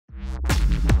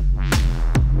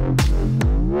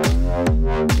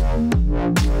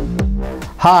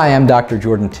Hi, I'm Dr.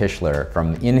 Jordan Tishler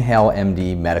from Inhale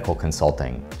MD Medical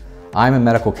Consulting. I'm a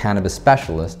medical cannabis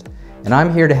specialist, and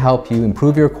I'm here to help you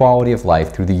improve your quality of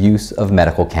life through the use of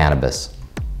medical cannabis.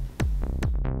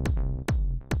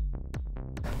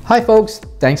 Hi folks,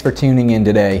 thanks for tuning in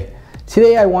today.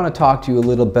 Today I want to talk to you a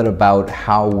little bit about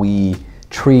how we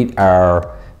treat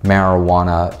our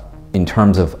marijuana in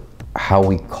terms of how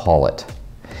we call it.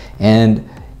 And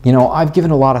you know, I've given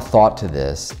a lot of thought to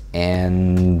this,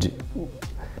 and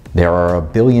there are a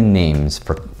billion names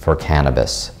for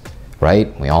cannabis,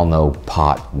 right? We all know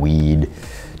pot, weed,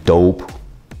 dope.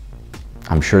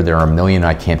 I'm sure there are a million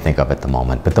I can't think of at the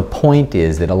moment. But the point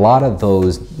is that a lot of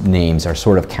those names are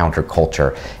sort of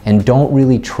counterculture and don't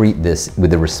really treat this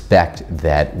with the respect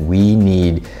that we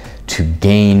need to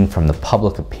gain from the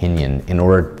public opinion in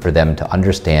order for them to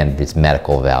understand its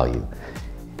medical value.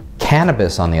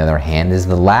 Cannabis, on the other hand, is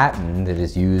the Latin that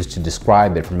is used to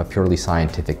describe it from a purely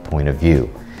scientific point of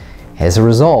view. As a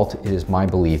result, it is my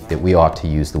belief that we ought to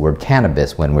use the word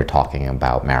cannabis when we're talking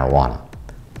about marijuana.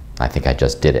 I think I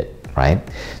just did it, right?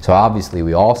 So obviously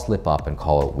we all slip up and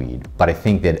call it weed, but I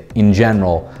think that in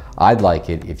general, I'd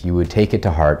like it if you would take it to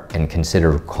heart and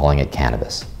consider calling it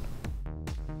cannabis.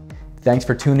 Thanks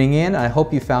for tuning in. I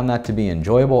hope you found that to be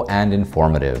enjoyable and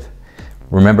informative.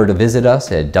 Remember to visit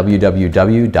us at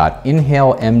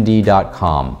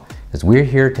www.inhalemd.com, as we're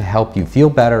here to help you feel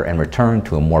better and return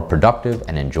to a more productive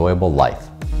and enjoyable life.